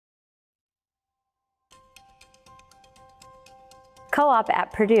Co-op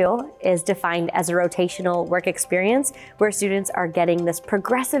at Purdue is defined as a rotational work experience where students are getting this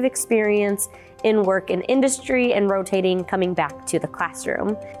progressive experience in work in industry and rotating, coming back to the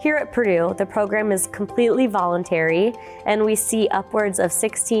classroom. Here at Purdue, the program is completely voluntary, and we see upwards of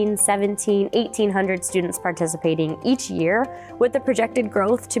 16, 17, 1,800 students participating each year, with the projected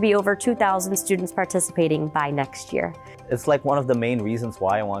growth to be over 2,000 students participating by next year. It's like one of the main reasons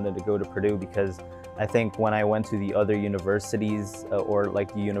why I wanted to go to Purdue, because I think when I went to the other universities or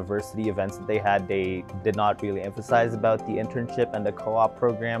like the university events that they did not really emphasize about the internship and the co-op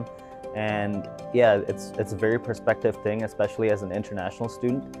program. And yeah, it's a very perspective thing, especially as an international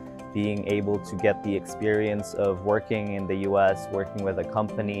student, being able to get the experience of working in the US, working with a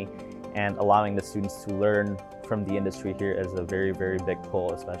company, and allowing the students to learn from the industry here is a very, very big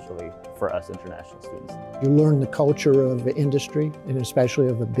pull, especially for us international students. You learn the culture of the industry, and especially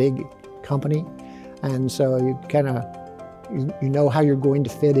of a big company. And so you kind of, you know how you're going to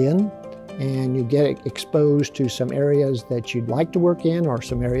fit in, and you get exposed to some areas that you'd like to work in or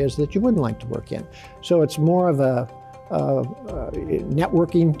some areas that you wouldn't like to work in. So it's more of a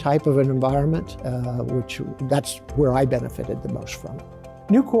networking type of an environment, that's where I benefited the most from.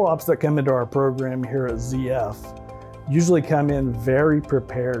 New co-ops that come into our program here at ZF usually come in very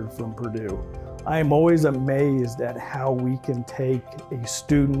prepared from Purdue. I am always amazed at how we can take a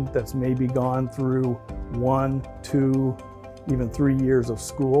student that's maybe gone through 1, 2, even 3 years of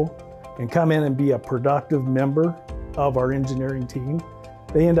school and come in and be a productive member of our engineering team.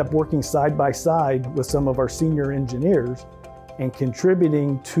 They end up working side by side with some of our senior engineers and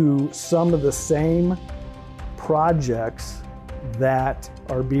contributing to some of the same projects that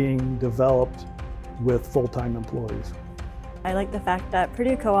are being developed with full-time employees. I like the fact that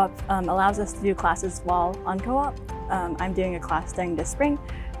Purdue Co-op allows us to do classes while on co-op. I'm doing a class during the spring,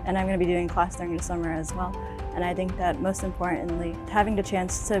 and I'm going to be doing a class during the summer as well. And I think that most importantly, having the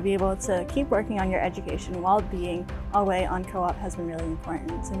chance to be able to keep working on your education while being away on co-op has been really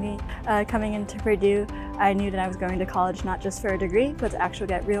important to me. Coming into Purdue, I knew that I was going to college not just for a degree, but to actually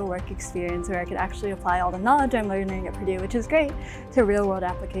get real work experience where I could actually apply all the knowledge I'm learning at Purdue, which is great, to real world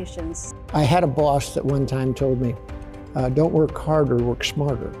applications. I had a boss that one time told me, don't work harder, work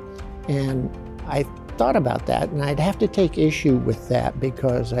smarter. And I thought about that, and I'd have to take issue with that,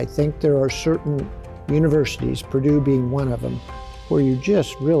 because I think there are certain universities, Purdue being one of them, where you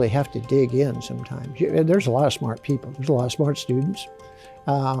just really have to dig in sometimes. There's a lot of smart people, there's a lot of smart students.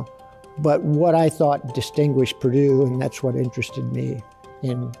 But what I thought distinguished Purdue, and that's what interested me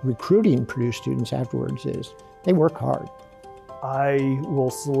in recruiting Purdue students afterwards, is they work hard. I will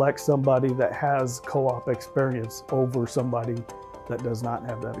select somebody that has co-op experience over somebody that does not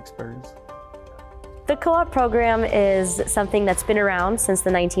have that experience. The co-op program is something that's been around since the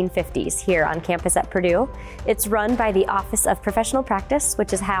 1950s here on campus at Purdue. It's run by the Office of Professional Practice,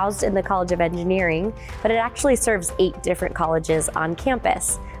 which is housed in the College of Engineering, but it actually serves 8 different colleges on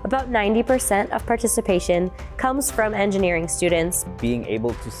campus. About 90% of participation comes from engineering students. Being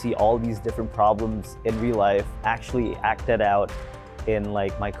able to see all these different problems in real life actually acted out in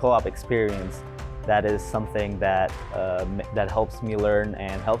like my co-op experience, that is something that that helps me learn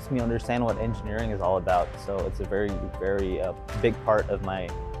and helps me understand what engineering is all about. So it's a very, very big part of my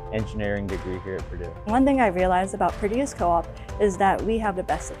engineering degree here at Purdue. One thing I realized about Purdue's co-op is that we have the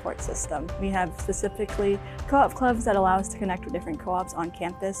best support system. We have specifically co-op clubs that allow us to connect with different co-ops on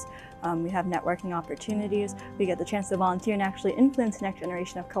campus. We have networking opportunities. We get the chance to volunteer and actually influence the next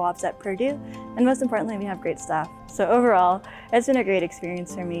generation of co-ops at Purdue. And most importantly, we have great staff. So overall, it's been a great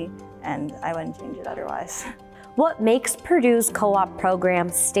experience for me, and I wouldn't change it otherwise. What makes Purdue's co-op program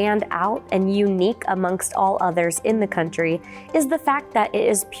stand out and unique amongst all others in the country is the fact that it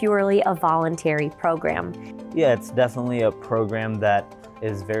is purely a voluntary program. Yeah, it's definitely a program that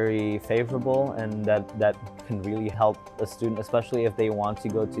is very favorable and that can really help a student, especially if they want to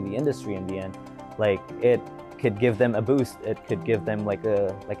go to the industry in the end. Like, it could give them a boost. It could give them like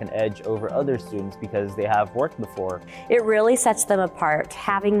an edge over other students because they have worked before. It really sets them apart.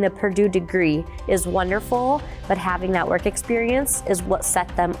 Having the Purdue degree is wonderful, but having that work experience is what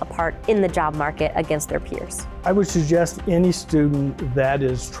set them apart in the job market against their peers. I would suggest any student that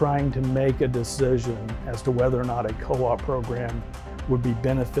is trying to make a decision as to whether or not a co-op program would be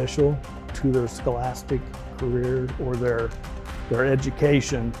beneficial to their scholastic career or their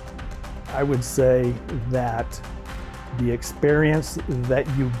education, I would say that the experience that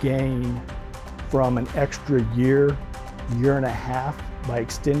you gain from an extra year, year and a half by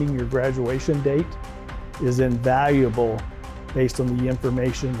extending your graduation date is invaluable based on the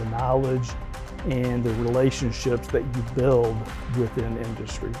information, the knowledge, and the relationships that you build within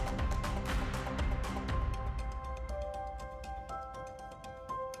industry.